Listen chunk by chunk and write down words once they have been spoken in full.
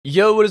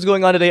Yo, what is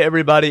going on today,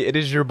 everybody? It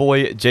is your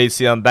boy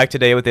JC. I'm back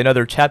today with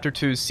another Chapter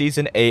 2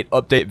 Season 8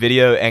 update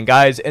video. And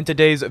guys, in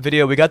today's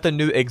video, we got the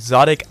new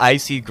exotic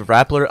IC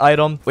Grappler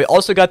item. We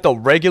also got the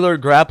regular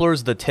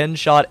grapplers. The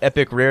 10-shot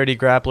epic rarity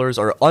grapplers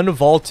are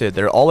unvaulted.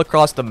 They're all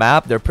across the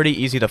map. They're pretty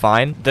easy to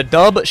find. The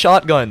dub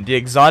shotgun, the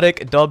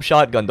exotic dub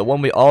shotgun, the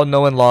one we all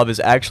know and love,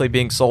 is actually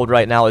being sold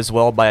right now as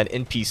well by an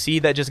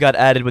NPC that just got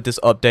added with this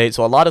update.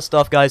 So a lot of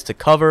stuff, guys, to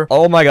cover.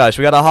 Oh my gosh,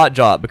 we got a hot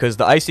drop because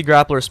the IC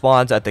Grappler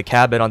spawns at the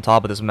cabin on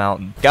top of this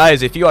mountain.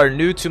 Guys, if you are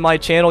new to my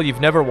channel,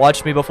 you've never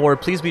watched me before,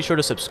 please be sure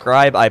to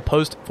subscribe. I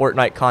post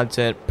Fortnite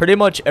content pretty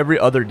much every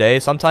other day,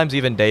 sometimes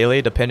even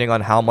daily, depending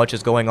on how much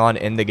is going on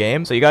in the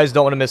game. So you guys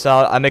don't want to miss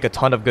out. I make a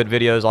ton of good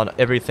videos on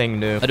everything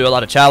new. I do a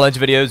lot of challenge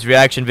videos,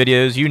 reaction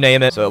videos, you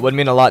name it. So it would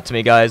mean a lot to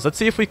me, guys. Let's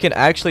see if we can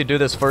actually do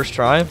this first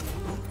try.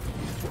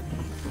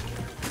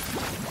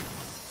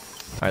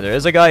 Alright, there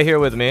is a guy here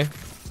with me.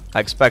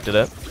 I expected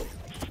it.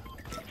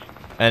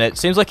 And it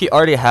seems like he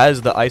already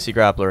has the IC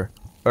Grappler.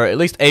 Or at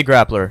least a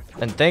grappler.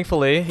 And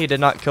thankfully, he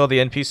did not kill the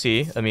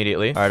NPC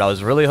immediately. Alright, I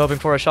was really hoping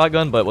for a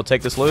shotgun, but we'll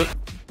take this loot.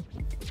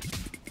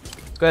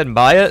 Let's go ahead and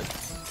buy it.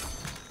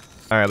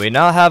 Alright, we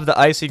now have the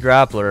IC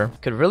Grappler.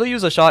 Could really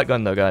use a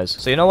shotgun though, guys.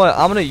 So you know what?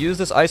 I'm gonna use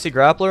this IC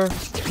Grappler.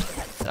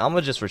 And I'm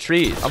gonna just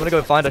retreat. I'm gonna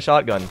go find a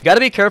shotgun. You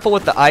gotta be careful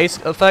with the ice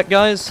effect,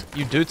 guys.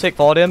 You do take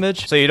fall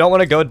damage. So you don't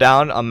want to go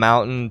down a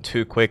mountain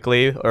too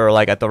quickly. Or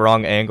like at the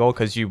wrong angle,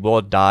 because you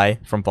will die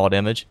from fall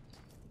damage.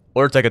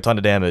 Or take a ton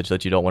of damage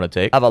that you don't want to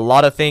take. I have a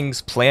lot of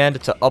things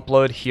planned to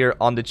upload here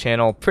on the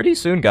channel pretty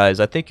soon, guys.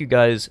 I think you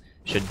guys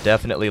should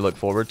definitely look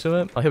forward to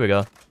it. Oh, here we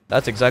go.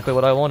 That's exactly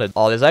what I wanted.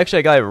 Oh, there's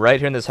actually a guy right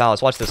here in this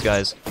house. Watch this,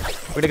 guys.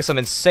 We're gonna get some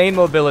insane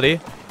mobility.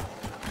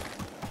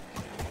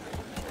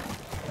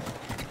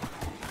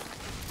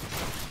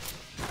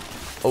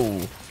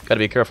 Oh, gotta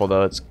be careful,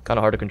 though. It's kind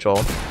of hard to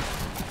control.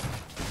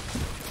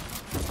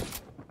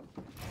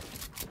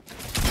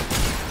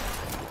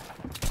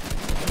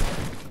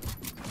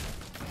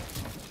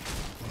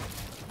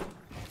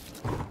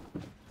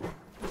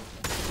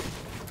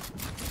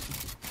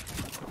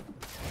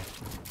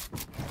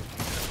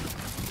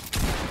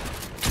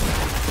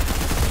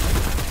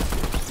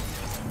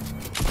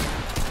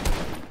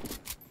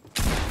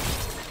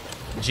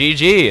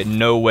 GG,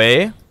 no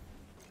way.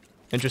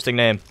 Interesting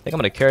name. I think I'm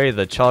gonna carry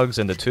the chugs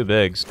and the two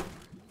bigs.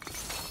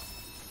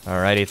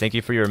 Alrighty, thank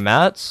you for your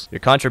mats. Your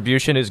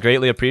contribution is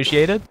greatly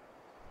appreciated.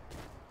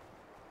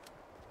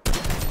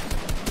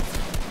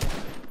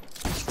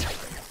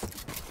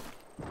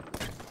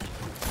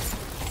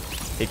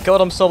 He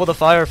killed himself with a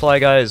firefly,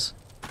 guys.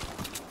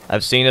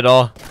 I've seen it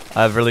all.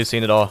 I've really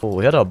seen it all. Oh,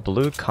 we had a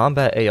blue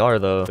combat AR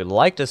though. We'd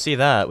like to see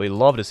that. We'd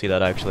love to see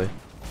that actually.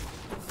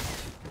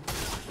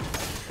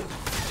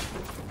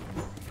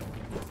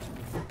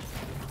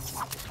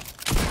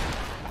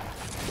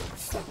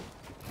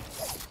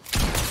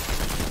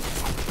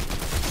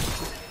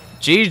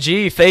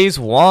 GG, phase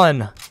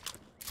 1.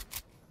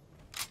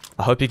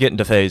 I hope you get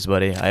into phase,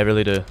 buddy. I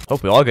really do.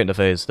 Hope we all get into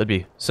phase. That'd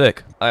be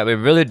sick. Alright, we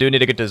really do need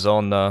to get to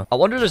zone, though. I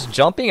wonder, does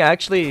jumping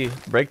actually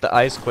break the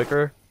ice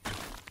quicker?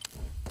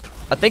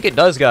 I think it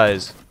does,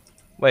 guys.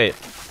 Wait.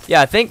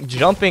 Yeah, I think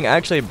jumping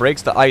actually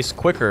breaks the ice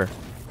quicker.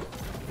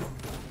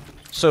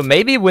 So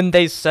maybe when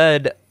they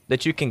said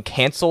that you can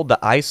cancel the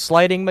ice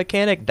sliding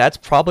mechanic, that's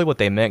probably what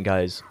they meant,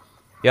 guys.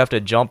 You have to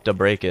jump to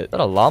break it. Is that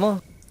a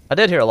llama? I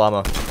did hear a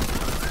llama.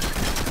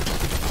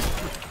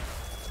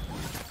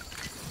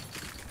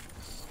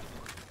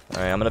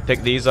 Alright, I'm gonna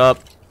pick these up.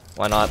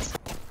 Why not?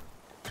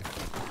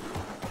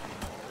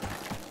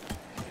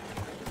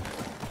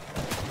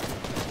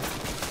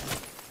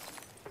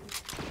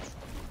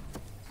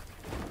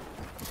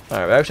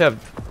 Alright, we actually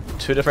have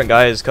two different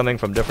guys coming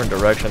from different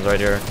directions right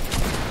here.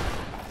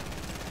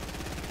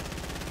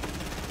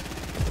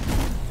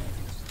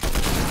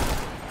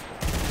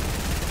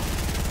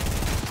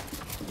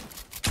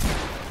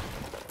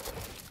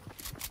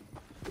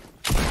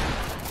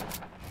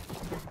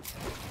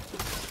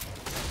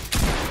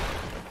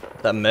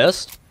 That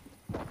missed?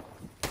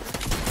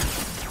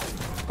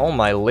 Oh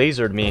my,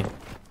 lasered me.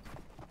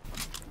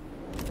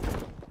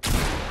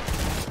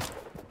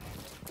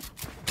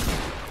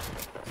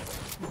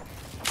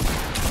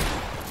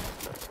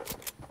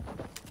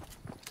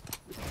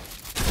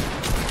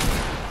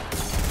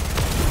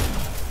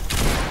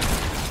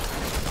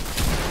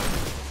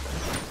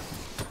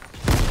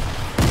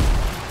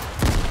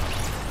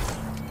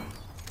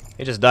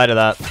 He just died of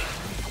that.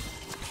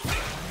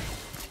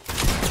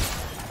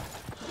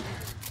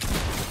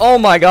 Oh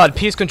my god,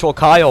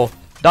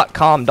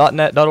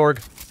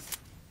 peacecontrolkyle.com.net.org.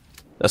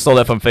 I stole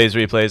that from phase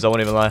replays, I won't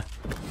even lie.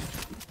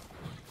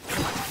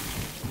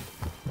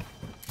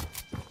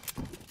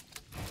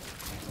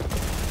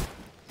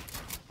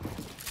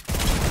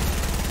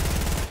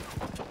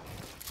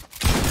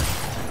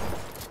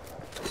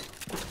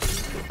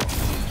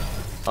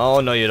 Oh,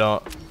 no you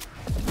don't.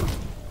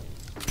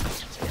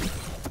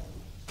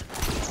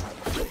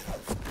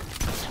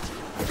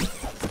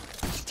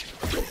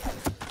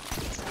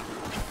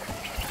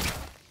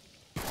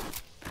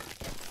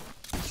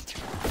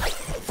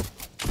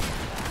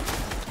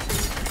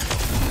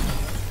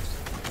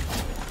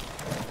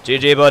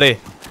 GG, buddy.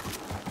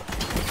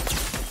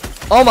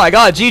 Oh my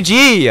god,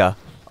 GG!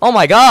 Oh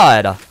my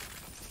god!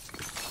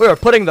 We are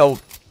putting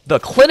the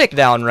clinic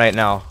down right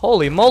now.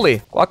 Holy moly.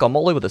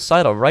 Guacamole with a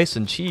side of rice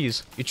and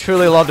cheese. You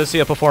truly love to see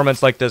a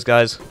performance like this,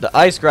 guys. The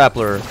Ice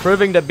Grappler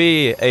proving to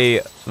be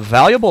a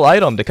valuable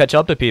item to catch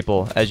up to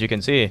people, as you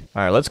can see.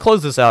 Alright, let's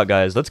close this out,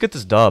 guys. Let's get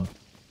this dub.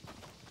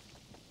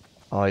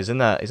 Oh, he's in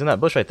that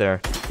bush right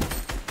there.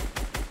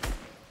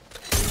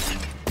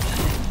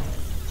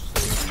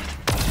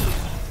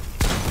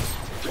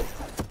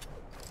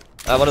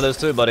 I have one of those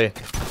too, buddy.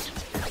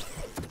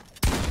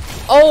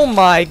 Oh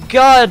my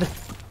god!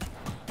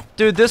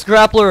 Dude, this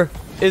grappler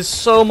is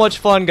so much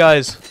fun,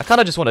 guys. I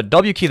kind of just want to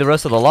W key the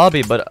rest of the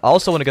lobby, but I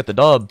also want to get the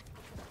dub.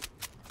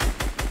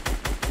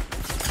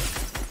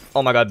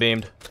 Oh my god,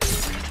 beamed.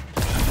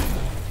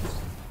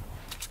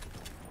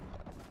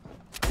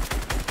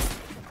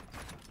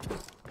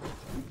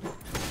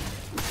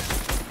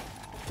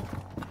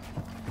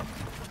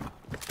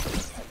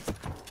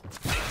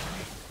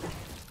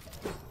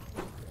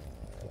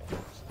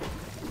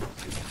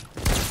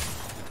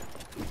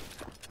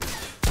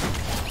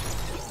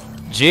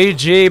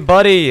 GG,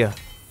 buddy.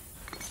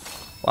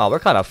 Wow, we're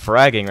kind of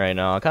fragging right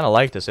now. I kind of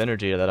like this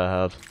energy that I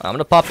have. I'm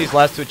gonna pop these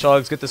last two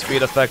chugs, get the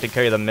speed effect, and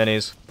carry the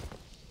minis.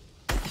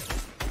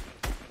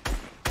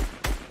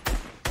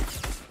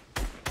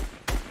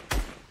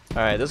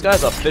 Alright, this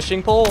guy's a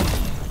fishing pole.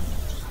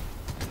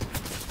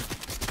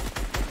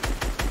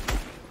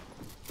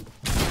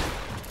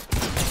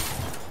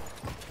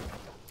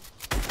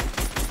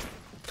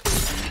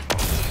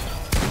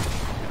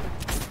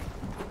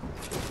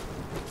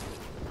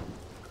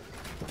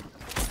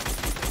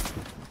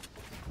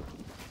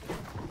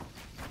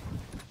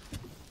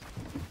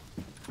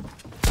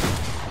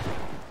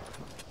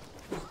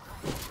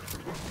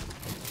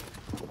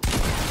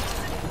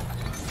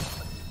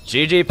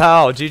 GG,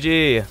 pal.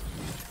 GG.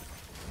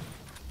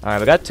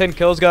 Alright, we got 10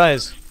 kills,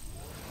 guys.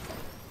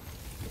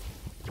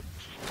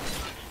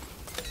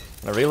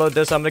 I'm gonna reload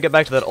this. I'm gonna get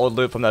back to that old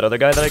loot from that other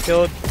guy that I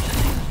killed.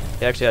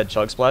 He actually had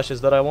chug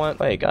splashes that I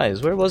want. Wait,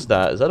 guys, where was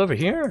that? Is that over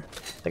here? I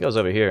think it was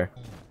over here.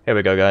 Here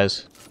we go,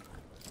 guys.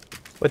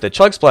 Wait, the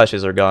chug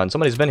splashes are gone.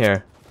 Somebody's been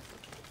here.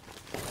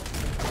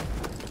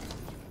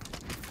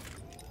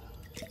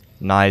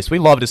 Nice. We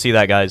love to see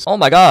that, guys. Oh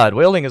my god,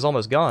 whaling is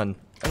almost gone.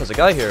 And there's a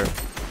guy here.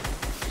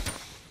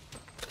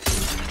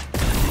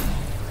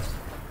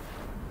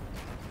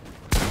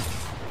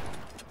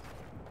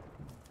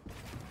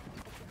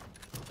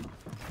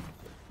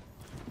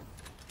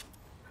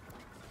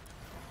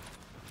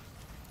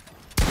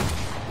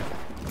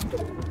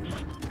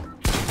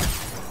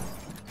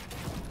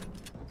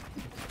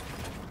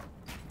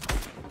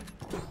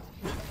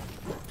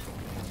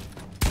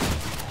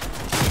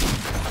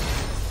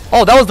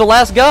 Oh, that was the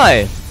last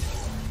guy.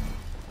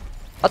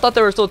 I thought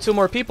there were still 2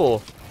 more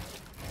people.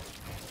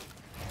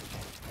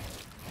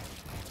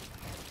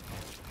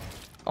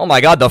 Oh my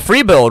god, the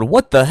free build.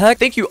 What the heck?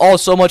 Thank you all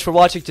so much for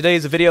watching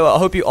today's video. I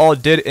hope you all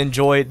did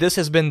enjoy. This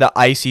has been the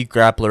ICY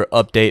GRAPPLER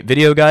update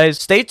video, guys.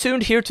 Stay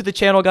tuned here to the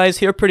channel, guys.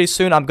 Here pretty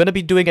soon, I'm going to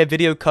be doing a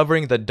video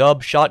covering the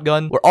dub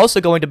shotgun. We're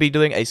also going to be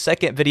doing a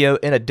second video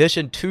in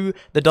addition to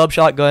the dub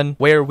shotgun,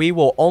 where we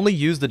will only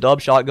use the dub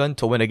shotgun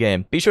to win a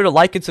game. Be sure to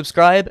like and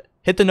subscribe.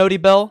 Hit the noti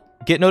bell.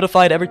 Get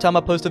notified every time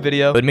I post a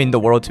video. It would mean the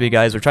world to me,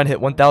 guys. We're trying to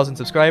hit 1,000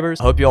 subscribers.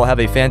 I hope you all have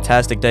a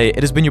fantastic day.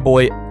 It has been your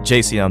boy,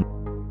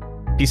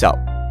 JCM. Peace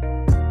out.